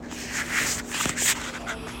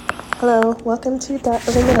Hello, welcome to the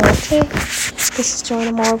Illuminati. This is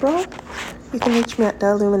Joanna Marlborough. You can reach me at the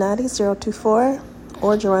Illuminati 024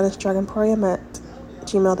 or Joanna's Drug Emporium at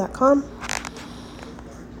gmail.com.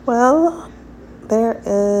 Well, there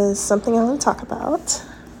is something I want to talk about.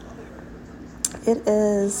 It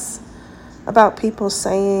is about people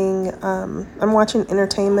saying, I'm watching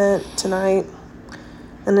entertainment tonight,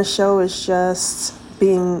 and the show is just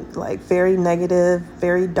being like very negative,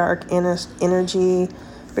 very dark energy,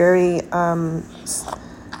 very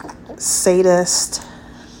sadist.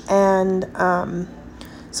 And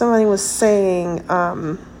somebody was saying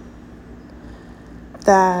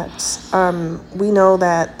that we know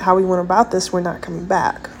that how we went about this, we're not coming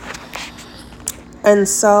back. And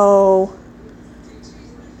so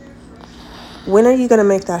when are you going to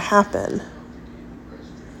make that happen?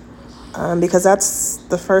 Because that's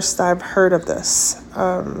the first I've heard of this.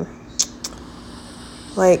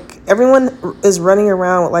 Like, everyone is running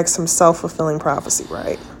around with like some self-fulfilling prophecy,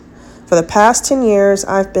 right? For the past 10 years,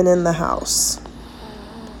 I've been in the house.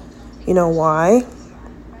 You know why?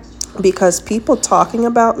 Because people talking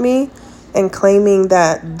about me and claiming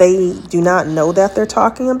that they do not know that they're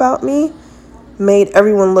talking about me made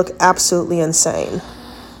everyone look absolutely insane.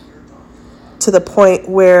 To the point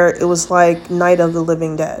where it was like Night of the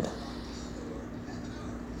Living Dead.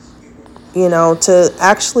 You know, to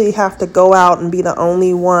actually have to go out and be the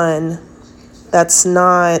only one that's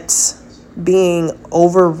not being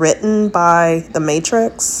overwritten by the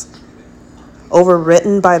Matrix,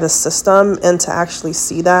 overwritten by the system, and to actually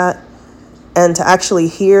see that and to actually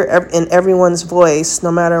hear in everyone's voice, no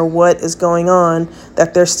matter what is going on,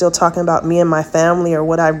 that they're still talking about me and my family or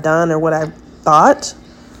what I've done or what I've thought.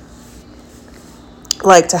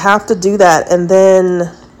 Like, to have to do that and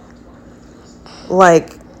then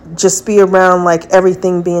like just be around like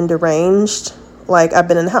everything being deranged. Like, I've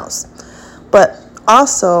been in the house, but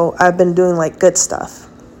also I've been doing like good stuff.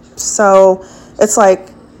 So it's like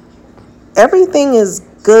everything is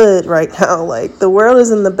good right now. Like, the world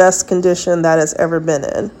is in the best condition that it's ever been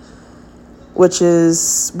in, which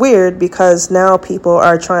is weird because now people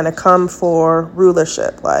are trying to come for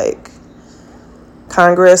rulership. Like,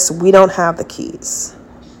 Congress, we don't have the keys,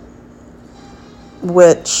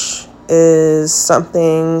 which is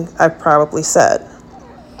something I've probably said.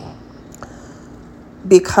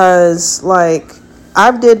 Because, like,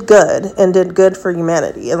 I did good for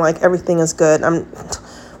humanity, and, like, everything is good.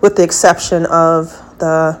 With the exception of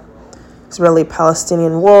the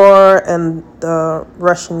Israeli-Palestinian war and the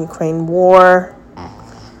Russian-Ukraine war.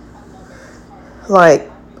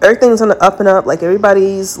 Like, everything's on the up and up. Like,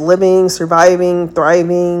 everybody's living, surviving,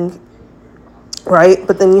 thriving, right?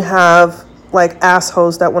 But then you have like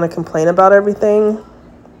assholes that want to complain about everything.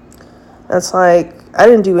 It's like, I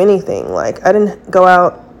didn't do anything. Like, I didn't go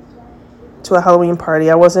out to a Halloween party.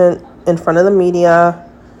 I wasn't in front of the media.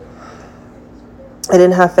 I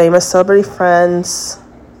didn't have famous celebrity friends.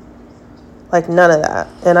 Like, none of that.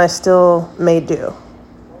 And I still made do.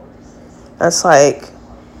 That's like,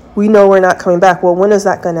 we know we're not coming back. Well, when is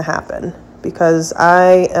that going to happen? Because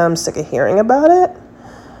I am sick of hearing about it.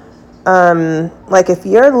 Like, if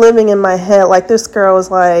you're living in my head, like this girl is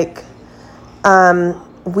like,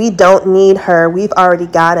 we don't need her. We've already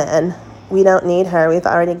got in. We don't need her. We've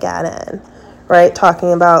already got in. Right?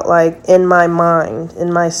 Talking about like in my mind,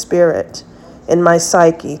 in my spirit, in my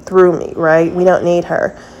psyche, through me, right? We don't need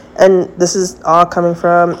her. And this is all coming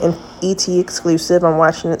from an ET exclusive. I'm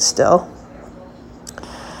watching it still.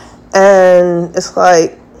 And it's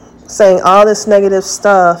like saying all this negative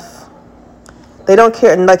stuff. They don't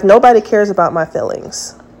care. Like, nobody cares about my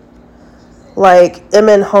feelings. Like,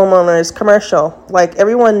 MN Homeowners commercial. Like,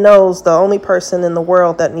 everyone knows the only person in the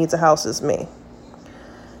world that needs a house is me.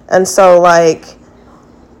 And so, like,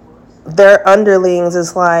 their underlings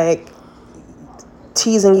is like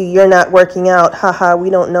teasing you, you're not working out. Haha, we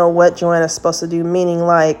don't know what Joanna's supposed to do. Meaning,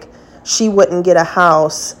 like, she wouldn't get a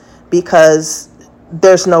house because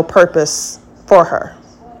there's no purpose for her.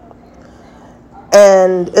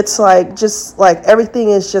 And it's like, just like everything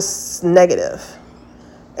is just negative.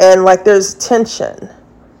 And like there's tension.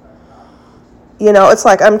 You know, it's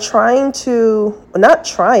like I'm trying to, not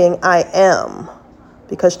trying, I am.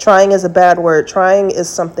 Because trying is a bad word. Trying is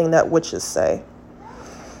something that witches say.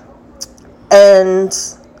 And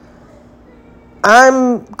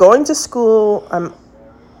I'm going to school. I'm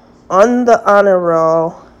on the honor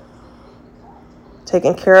roll.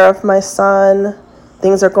 Taking care of my son.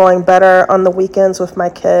 Things are going better on the weekends with my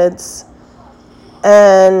kids.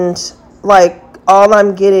 And like all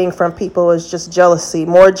I'm getting from people is just jealousy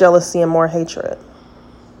and more hatred.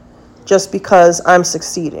 Just because I'm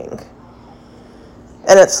succeeding.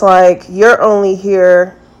 And it's like, you're only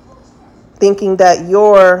here thinking that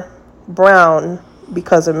you're brown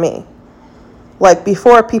because of me. Like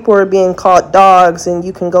before, people were being called dogs, and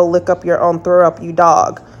you can go lick up your own, throw up, you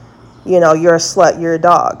dog. You're a slut, you're a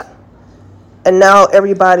dog. And now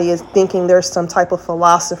everybody is thinking there's some type of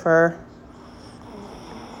philosopher.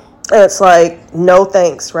 And it's like, no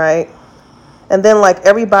thanks, right? And then like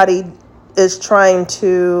everybody is trying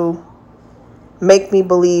to make me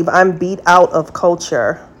believe I'm beat out of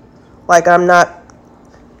culture. Like I'm not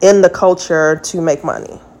in the culture to make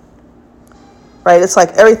money. Right? It's like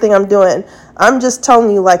everything I'm doing, I'm just telling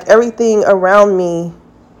you, like everything around me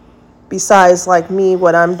besides like me,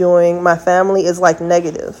 what I'm doing, my family is like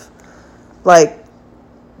negative. Like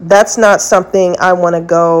that's not something I want to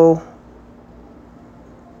go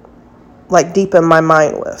like deep in my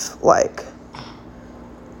mind with. Like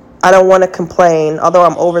I don't want to complain, although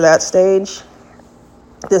I'm over that stage.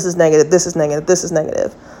 This is negative, this is negative, this is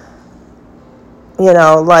negative.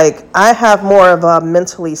 Like I have more of a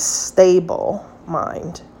mentally stable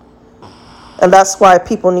mind. And that's why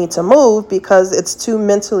people need to move, because it's too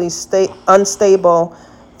mentally unstable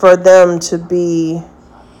for them to be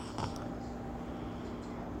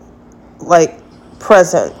like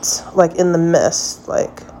present, like in the midst,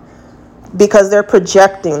 like because they're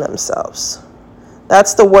projecting themselves.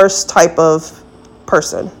 That's the worst type of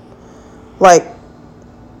person. Like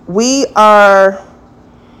we are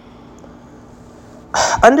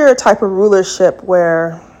under a type of rulership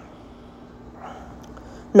where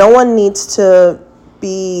no one needs to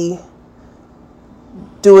be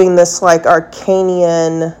doing this like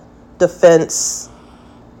Arcanian defense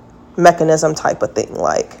mechanism type of thing.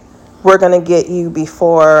 Like, we're going to get you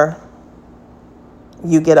before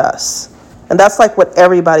you get us. And that's like what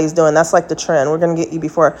everybody's doing. That's like the trend. We're going to get you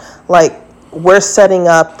before. Like, we're setting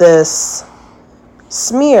up this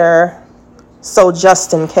smear so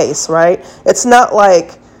just in case, right? It's not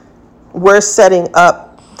like we're setting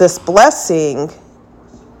up this blessing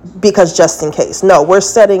because just in case. No, we're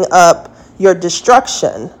setting up your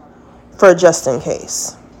destruction for just in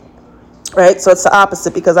case. Right? So it's the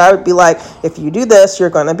opposite, because I would be like, if you do this, you're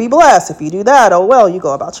going to be blessed. If you do that, oh, well, you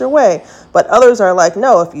go about your way. But others are like,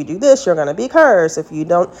 no, if you do this, you're going to be cursed. If you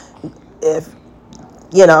do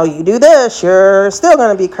this, you're still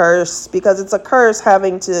going to be cursed, because it's a curse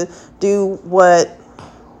having to do what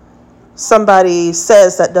somebody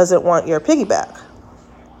says that doesn't want your piggyback.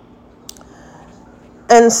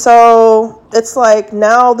 And so it's like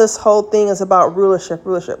now this whole thing is about rulership,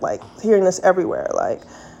 like hearing this everywhere. Like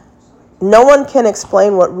no one can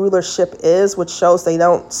explain what rulership is, which shows they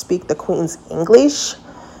don't speak the Queen's English.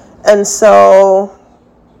 And so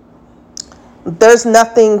there's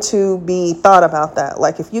nothing to be thought about that.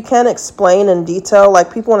 Like if you can't explain in detail,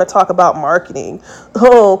 like people want to talk about marketing.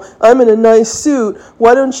 Oh, I'm in a nice suit.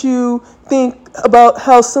 Why don't you think about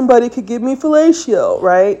how somebody could give me fellatio,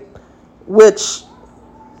 right? Which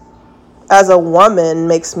as a woman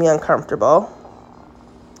makes me uncomfortable.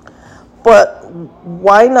 But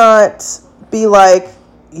why not be like,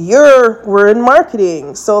 we're in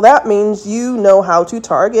marketing, so that means you know how to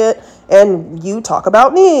target and you talk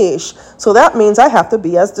about niche. So that means I have to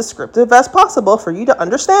be as descriptive as possible for you to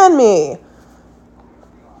understand me.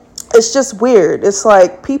 It's just weird. It's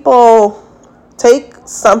like people take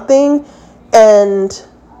something and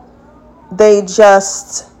they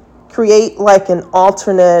just create like an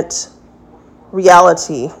alternate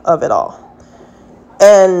reality of it all.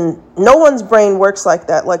 And no one's brain works like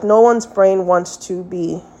that. Like no one's brain wants to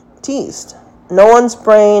be teased. No one's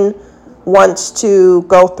brain wants to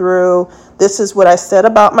go through, this is what I said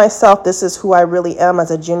about myself, this is who I really am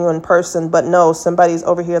as a genuine person. But no, somebody's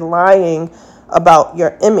over here lying about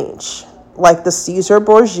your image, like the Caesar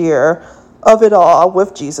Borgia of it all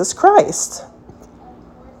with Jesus Christ.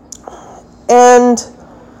 And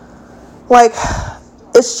like,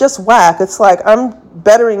 it's just whack. It's like I'm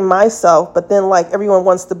bettering myself, but then like everyone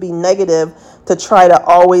wants to be negative to try to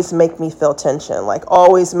always make me feel tension, like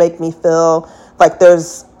always make me feel like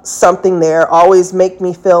there's something there, always make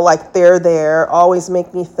me feel like they're there, always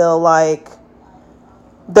make me feel like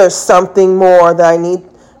there's something more that I need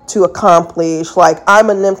to accomplish. Like I'm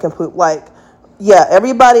a nincompoop. Like, yeah,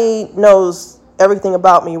 everybody knows everything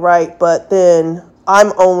about me, right? But then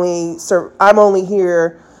I'm only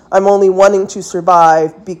wanting to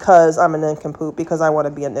survive because I'm a nincompoop, because I want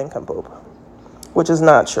to be a nincompoop, which is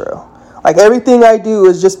not true. Like everything I do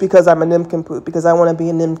is just because I'm a nincompoop, because I want to be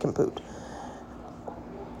a nincompoop.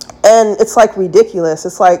 And it's like ridiculous.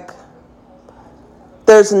 It's like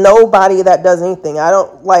there's nobody that does anything. I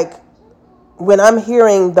don't like when I'm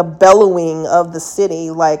hearing the bellowing of the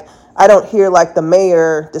city, like I don't hear like the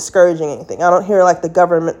mayor discouraging anything. I don't hear like the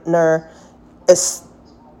governor is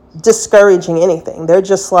discouraging anything. They're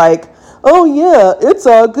just like, oh yeah, it's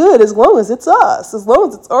all good as long as it's us. As long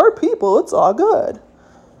as it's our people, it's all good.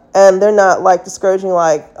 And they're not like discouraging,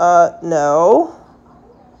 like, no.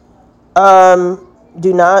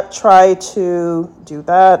 Do not try to do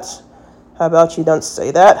that. How about you don't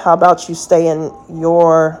say that? How about you stay in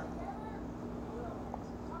your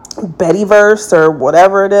Bettyverse or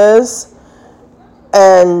whatever it is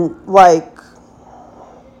and like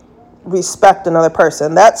respect another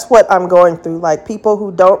person. That's what I'm going through. Like people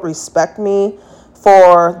who don't respect me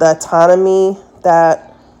for the autonomy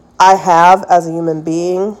that I have as a human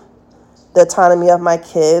being, the autonomy of my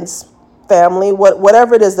kids, family,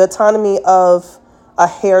 whatever it is, the autonomy of a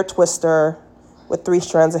hair twister with 3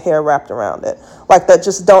 strands of hair wrapped around it. Like that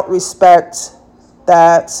just don't respect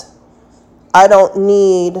that I don't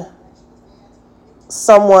need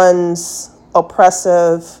someone's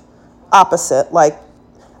oppressive opposite. Like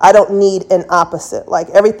I don't need an opposite. Like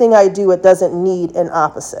everything I do, it doesn't need an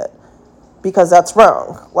opposite because that's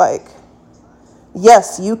wrong. Like,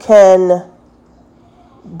 yes, you can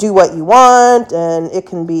do what you want and it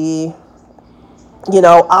can be,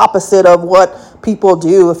 opposite of what people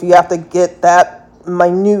do if you have to get that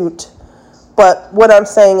minute. But what I'm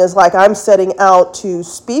saying is like I'm setting out to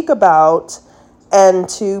speak about and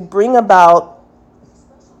to bring about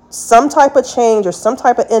some type of change or some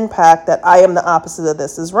type of impact that I am the opposite of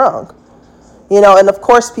this is wrong. And of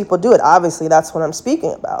course people do it. Obviously, that's what I'm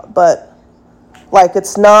speaking about. But like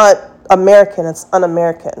it's not American, it's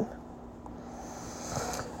un-American.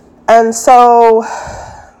 And so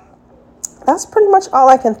that's pretty much all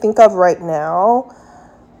I can think of right now.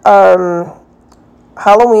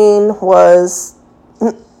 Halloween was,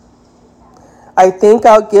 I think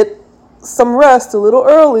I'll get some rest a little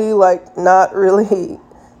early, like not really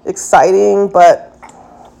exciting, but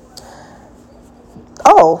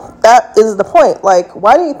that is the point. Like,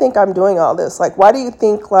 why do you think I'm doing all this? Like, why do you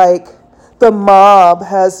think like the mob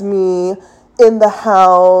has me in the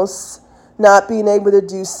house not being able to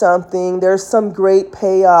do something? There's some great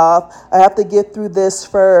payoff. I have to get through this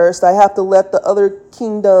first. I have to let the other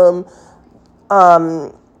kingdom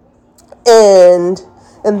end,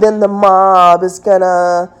 and then the mob is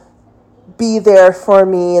gonna be there for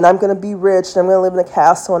me, and I'm gonna be rich, and I'm gonna live in a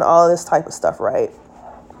castle, and all of this type of stuff, right?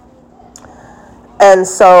 And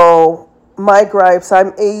so my gripes: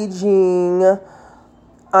 I'm aging.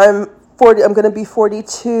 I'm 40. I'm gonna be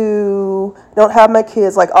 42. Don't have my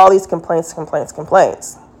kids. Like all these complaints.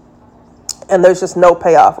 And there's just no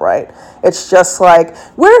payoff, right? It's just like,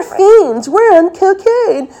 we're fiends, we're on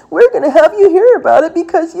cocaine, we're going to have you hear about it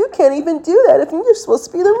because you can't even do that if you're supposed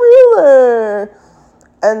to be the ruler.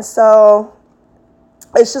 And so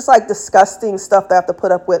it's just like disgusting stuff that I have to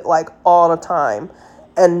put up with like all the time.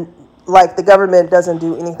 And like the government doesn't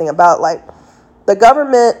do anything about. Like the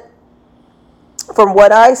government, from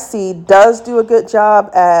what I see, does do a good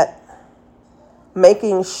job at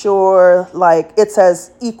making sure like it's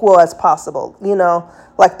as equal as possible,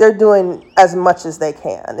 like they're doing as much as they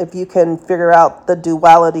can, if you can figure out the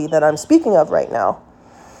duality that I'm speaking of right now.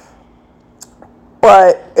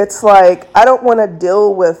 But it's like I don't want to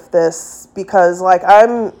deal with this because like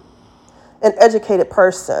I'm an educated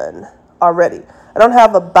person already. I don't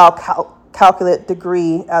have a calculate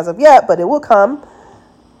degree as of yet, but it will come,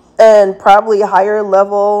 and probably a higher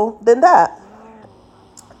level than that.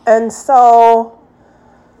 And so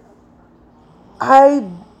I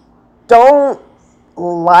don't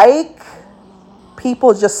like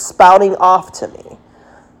people just spouting off to me,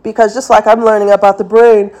 because just like I'm learning about the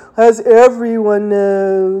brain, as everyone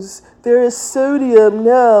knows, there is sodium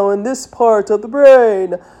now in this part of the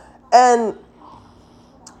brain. And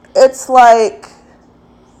it's like,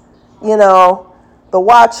 the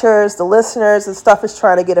watchers, the listeners and stuff is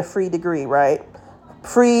trying to get a free degree, right?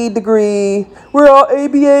 Free degree. We're all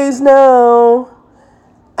ABAs now.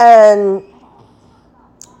 And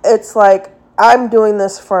it's like, I'm doing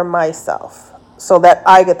this for myself so that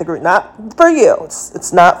I get the degree, not for you.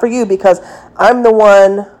 It's not for you, because I'm the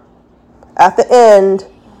one at the end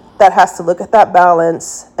that has to look at that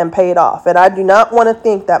balance and pay it off. And I do not want to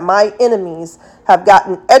think that my enemies have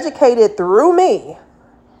gotten educated through me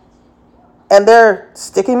and they're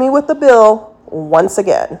sticking me with the bill once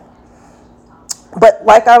again. But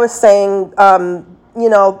like I was saying,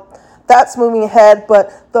 that's moving ahead,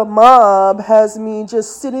 but the mob has me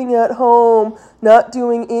just sitting at home, not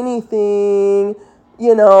doing anything,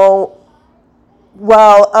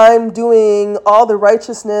 while I'm doing all the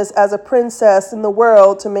righteousness as a princess in the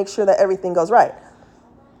world to make sure that everything goes right.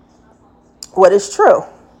 What is true?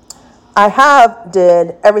 I have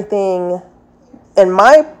did everything in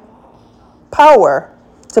my power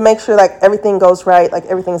to make sure like everything goes right, like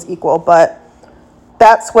everything's equal. But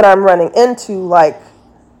that's what I'm running into. Like,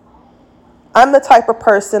 I'm the type of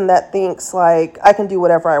person that thinks like I can do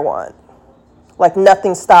whatever I want. Like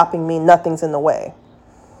nothing's stopping me, nothing's in the way.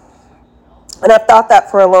 And I've thought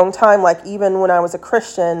that for a long time. Like even when I was a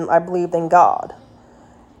Christian, I believed in God.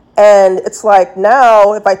 And it's like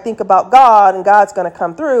now if I think about God and God's going to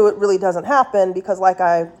come through, it really doesn't happen because like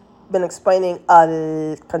I've been explaining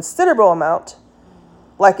a considerable amount,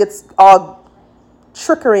 like it's all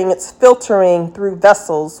trickling, it's filtering through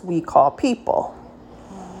vessels we call people.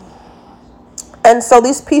 And so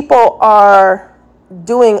these people are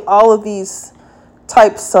doing all of these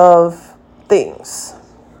types of things.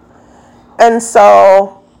 And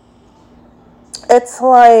so it's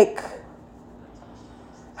like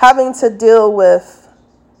having to deal with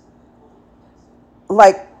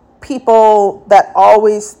like people that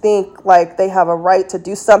always think like they have a right to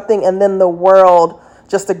do something and then the world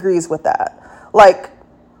just agrees with that. Like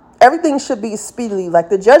everything should be speedily, like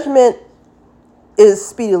the judgment is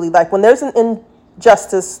speedily. Like when there's an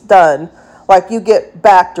injustice done, like you get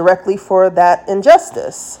back directly for that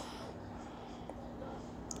injustice.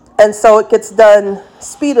 And so it gets done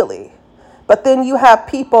speedily. But then you have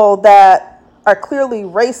people that are clearly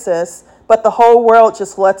racist, but the whole world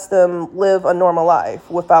just lets them live a normal life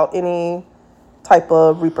without any type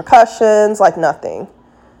of repercussions, like nothing.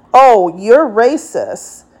 Oh, you're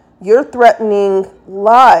racist. You're threatening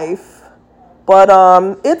life, but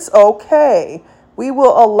it's okay. We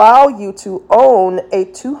will allow you to own a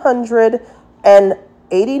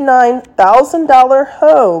 $289,000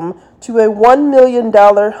 home to a $1 million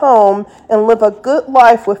home and live a good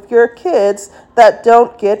life with your kids that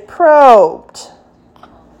don't get probed,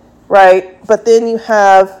 right? But then you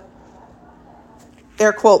have,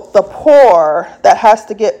 air quote, the poor that has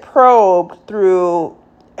to get probed through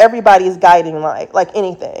everybody's guiding light, like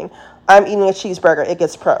anything. I'm eating a cheeseburger, it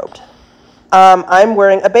gets probed. I'm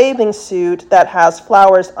wearing a bathing suit that has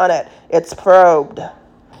flowers on it, it's probed.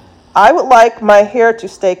 I would like my hair to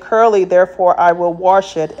stay curly, therefore I will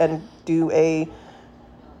wash it and do a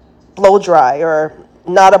blow dry or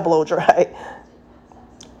not a blow dry.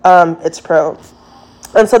 It's probed.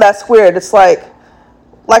 And so that's weird. It's like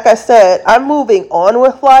I said, I'm moving on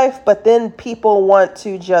with life, but then people want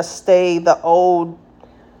to just stay the old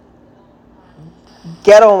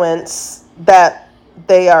ghettoance that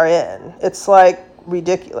they are in. It's like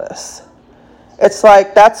ridiculous. It's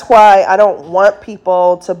like, that's why I don't want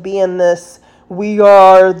people to be in this, we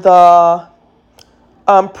are the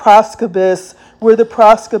proscubus, we're the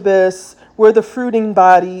proscubus, we're the fruiting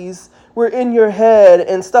bodies, we're in your head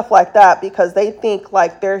and stuff like that, because they think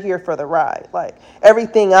like they're here for the ride. Like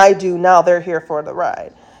everything I do now, they're here for the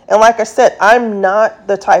ride. And like I said, I'm not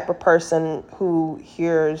the type of person who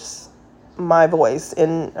hears my voice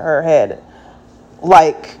in her head,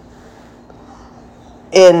 like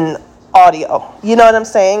in audio. You know what I'm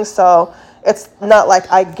saying? So it's not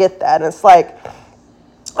like I get that. It's like,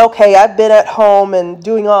 okay, I've been at home and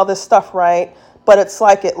doing all this stuff, right? But it's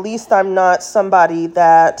like, at least I'm not somebody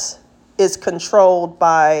that is controlled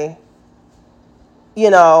by,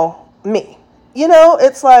 me.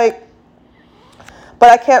 It's like, but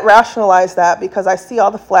I can't rationalize that because I see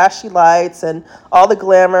all the flashy lights and all the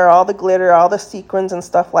glamour, all the glitter, all the sequins and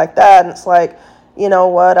stuff like that. And it's like, you know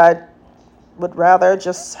what? I would rather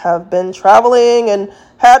just have been traveling and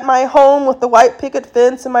had my home with the white picket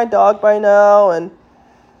fence and my dog by now and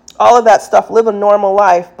all of that stuff, live a normal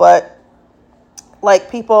life. But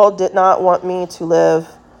like, people did not want me to live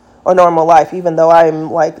a normal life, even though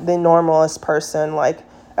I'm like the normalest person like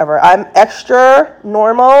ever. I'm extra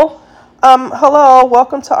normal. Hello,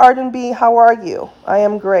 welcome to Art and B. How are you? I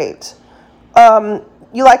am great. You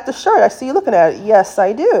like the shirt? I see you looking at it. Yes,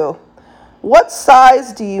 I do. What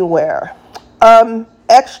size do you wear?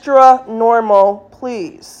 Extra normal,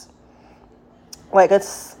 please. Like,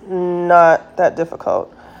 it's not that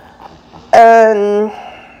difficult. And,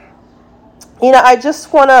 I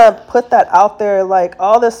just want to put that out there, like,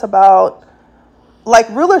 all this about, like,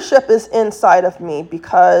 rulership is inside of me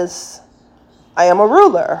because I am a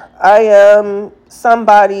ruler. I am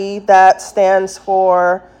somebody that stands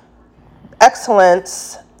for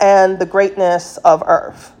excellence and the greatness of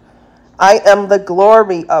earth. I am the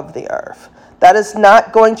glory of the earth. That is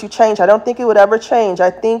not going to change. I don't think it would ever change.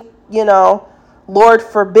 I think, Lord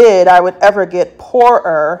forbid I would ever get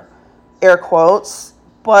poorer, air quotes,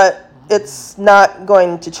 but it's not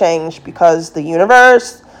going to change because the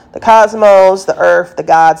universe, the cosmos, the earth, the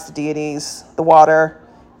gods, the deities, the water,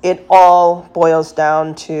 it all boils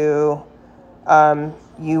down to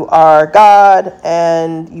you are God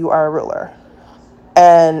and you are a ruler.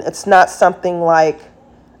 And it's not something like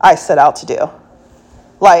I set out to do.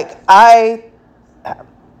 Like, I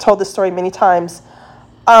told this story many times.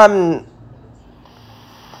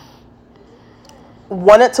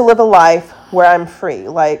 Wanted to live a life where I'm free.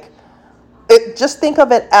 Like, just think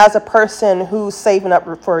of it as a person who's saving up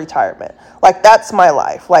for retirement. Like, that's my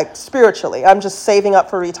life. Like, spiritually, I'm just saving up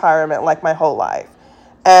for retirement like my whole life.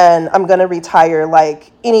 And I'm going to retire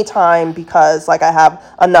like anytime because like I have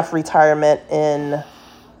enough retirement in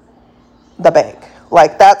the bank.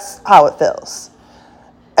 Like, that's how it feels.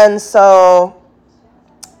 And so,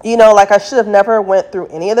 like, I should have never went through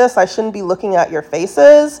any of this. I shouldn't be looking at your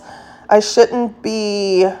faces. I shouldn't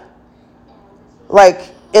be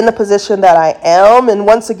like in the position that I am. And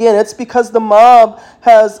once again, it's because the mob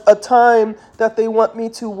has a time that they want me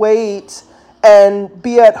to wait and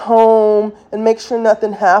be at home and make sure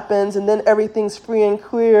nothing happens, and then everything's free and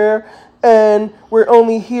clear, and we're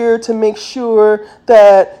only here to make sure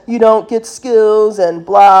that you don't get skills and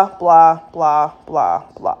blah, blah, blah, blah,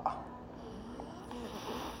 blah.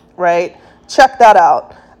 Right? Check that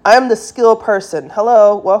out. I'm the skill person.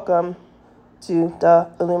 Hello, welcome to the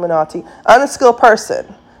Illuminati. I'm a skilled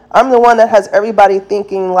person. I'm the one that has everybody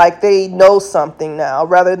thinking like they know something now,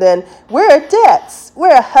 rather than we're a ditz,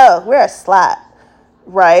 we're a hoe, we're a slut,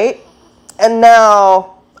 right? And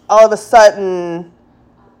now all of a sudden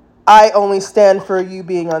I only stand for you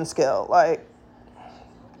being unskilled. Like,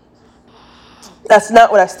 that's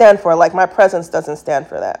not what I stand for. Like, my presence doesn't stand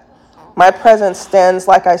for that. My presence stands,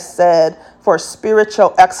 like I said, for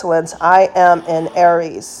spiritual excellence. I am in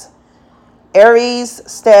Aries. Aries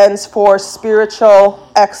stands for spiritual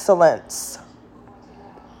excellence.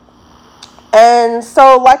 And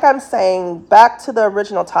so, like I'm saying, back to the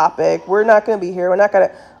original topic, we're not going to be here. We're not going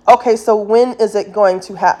to. Okay, so when is it going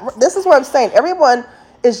to happen? This is what I'm saying. Everyone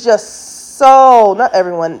is just so, not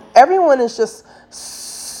everyone, everyone is just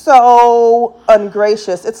so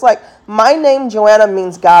ungracious. It's like, my name, Joanna,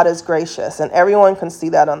 means God is gracious, and everyone can see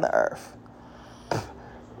that on the earth.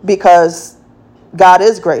 Because God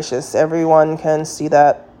is gracious. Everyone can see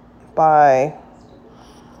that by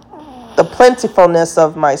the plentifulness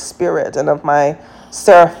of my spirit and of my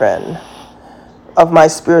seraphim, of my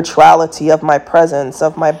spirituality, of my presence,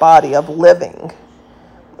 of my body, of living,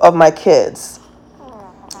 of my kids.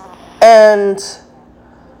 And,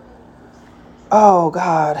 oh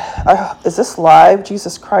God, is this live?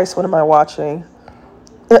 Jesus Christ, what am I watching?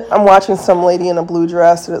 I'm watching some lady in a blue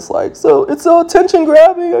dress, and it's like, so it's so attention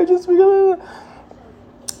grabbing.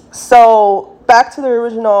 So back to the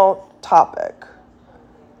original topic.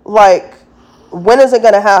 Like, when is it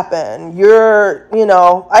going to happen?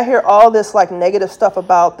 I hear all this like negative stuff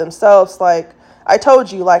about themselves. Like, I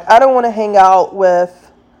told you, like, I don't want to hang out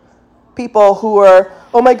with people who are,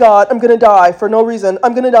 oh my God, I'm going to die for no reason.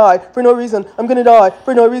 I'm going to die for no reason. I'm going to die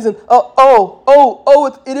for no reason.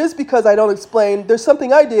 It is because I don't explain. There's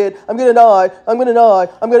something I did. I'm going to die. I'm going to die.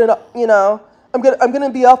 I'm going to die, I'm gonna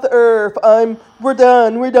be off the earth. We're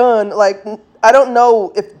done. Like, I don't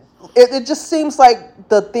know if it just seems like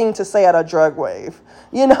the thing to say at a drug wave.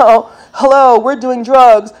 Hello, we're doing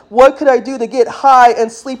drugs. What could I do to get high and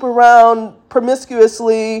sleep around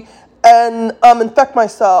promiscuously and infect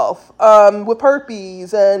myself with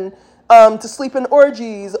herpes and to sleep in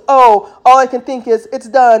orgies? Oh, all I can think is it's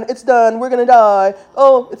done. We're gonna die.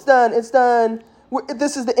 Oh, it's done.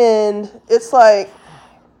 This is the end. It's like,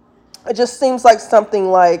 it just seems like something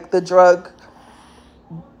like the drug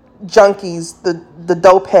junkies, the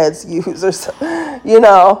dope heads use, or so,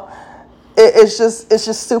 It's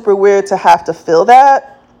just super weird to have to feel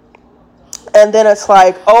that. And then it's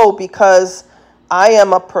like, oh, because I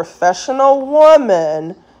am a professional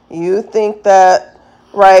woman, you think that,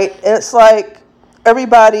 right? It's like,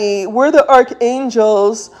 everybody, we're the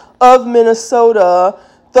archangels of Minnesota,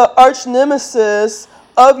 the arch nemesis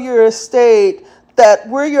of your estate, that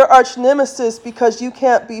we're your arch nemesis because you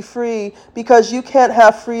can't be free, because you can't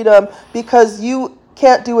have freedom, because you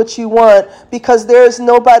can't do what you want, because there is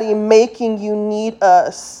nobody making you need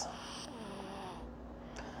us.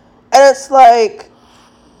 And it's like,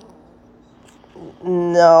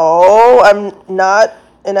 no, I'm not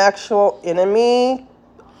an actual enemy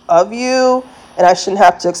of you, and I shouldn't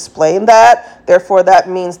have to explain that. Therefore, that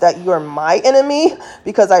means that you're my enemy,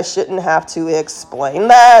 because I shouldn't have to explain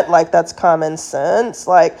that. Like, that's common sense.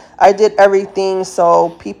 Like, I did everything so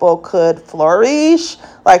people could flourish.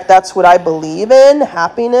 Like, that's what I believe in,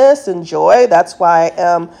 happiness and joy. That's why I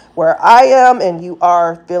am where I am, and you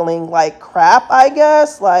are feeling like crap, I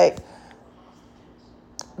guess. Like,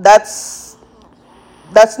 that's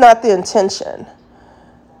not the intention.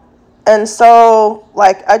 And so,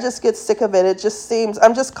 like, I just get sick of it. It just seems,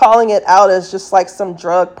 I'm just calling it out as just like some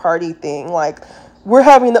drug party thing. Like, we're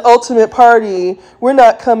having the ultimate party. We're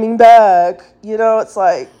not coming back. You know, it's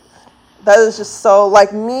like, that is just so,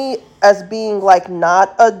 like, me as being, like,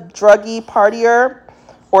 not a druggy partier,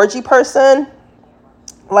 orgy person,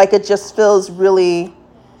 like, it just feels really,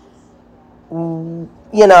 you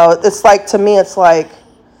know, it's like, to me, it's like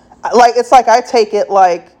I take it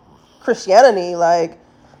like Christianity, like,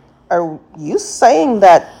 are you saying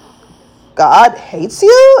that God hates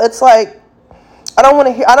you? It's like, I don't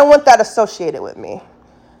want that associated with me.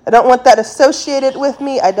 I don't want that associated with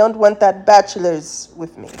me. I don't want that bachelor's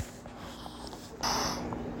with me.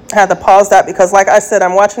 I had to pause that because, like I said,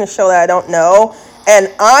 I'm watching a show that I don't know,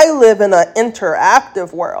 and I live in an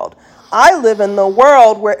interactive world. I live in the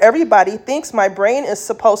world where everybody thinks my brain is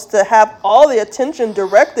supposed to have all the attention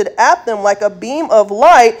directed at them like a beam of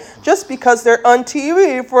light just because they're on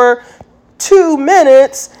TV for 2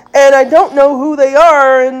 minutes and I don't know who they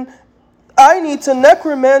are and I need to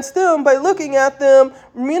necromance them by looking at them.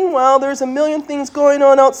 Meanwhile, there's a million things going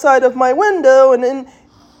on outside of my window, and then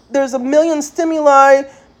there's a million stimuli,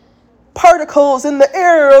 particles in the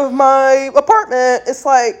air of my apartment. It's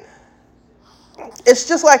like, it's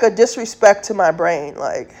just like a disrespect to my brain.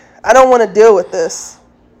 Like, I don't want to deal with this.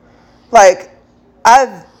 Like,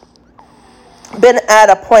 I've been at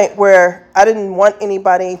a point where I didn't want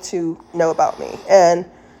anybody to know about me. And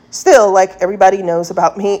still, like, everybody knows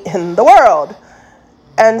about me in the world.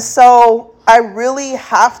 And so I really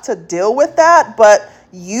have to deal with that. But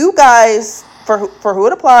you guys, for who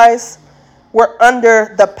it applies, were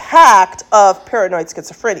under the pact of paranoid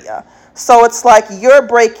schizophrenia. So it's like you're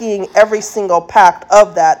breaking every single pact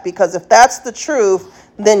of that, because if that's the truth,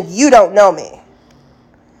 then you don't know me.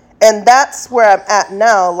 And that's where I'm at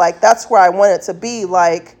now. Like, that's where I want it to be.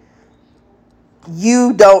 Like,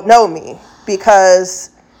 you don't know me, because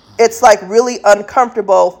it's like really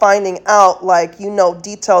uncomfortable finding out, like, you know,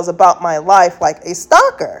 details about my life, like a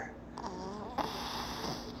stalker.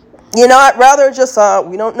 You know, I'd rather just,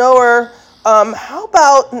 we don't know her. How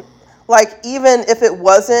about, like, even if it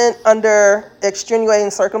wasn't under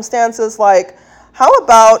extenuating circumstances, like, how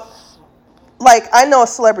about, like, I know a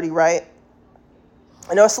celebrity, right?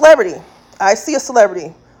 I know a celebrity. I see a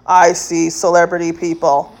celebrity. I see celebrity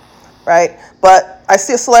people, right? But I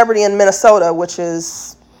see a celebrity in Minnesota, which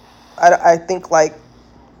is, I think, like,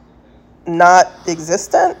 not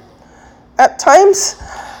existent at times.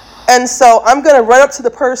 And so I'm going to run up to the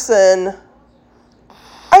person.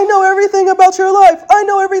 I know everything about your life. I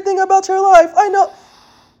know everything about your life. I know.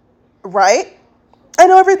 Right? I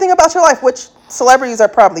know everything about your life, which celebrities are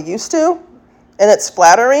probably used to. And it's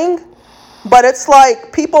flattering. But it's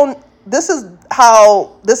like people, this is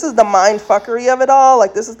the mind fuckery of it all.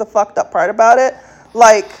 Like, this is the fucked up part about it.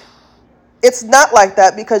 Like, it's not like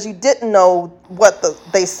that because you didn't know what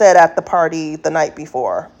they said at the party the night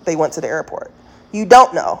before they went to the airport. You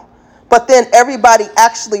don't know. But then everybody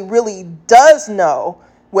actually really does know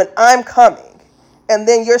when I'm coming. And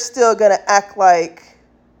then you're still going to act like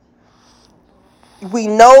we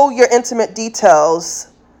know your intimate details,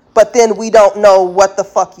 but then we don't know what the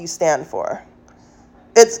fuck you stand for.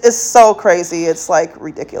 It's so crazy. It's like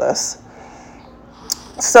ridiculous.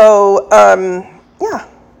 So, yeah.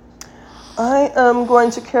 I am going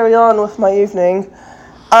to carry on with my evening.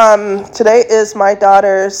 Today is my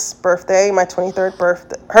daughter's birthday, her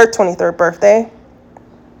 23rd birthday.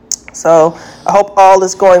 So I hope all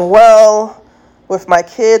is going well with my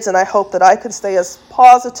kids, and I hope that I can stay as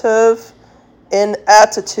positive in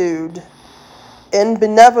attitude, in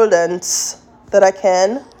benevolence that I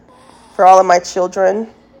can for all of my children.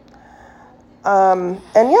 And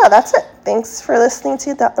yeah, that's it. Thanks for listening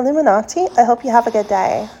to The Illuminati. I hope you have a good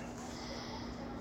day.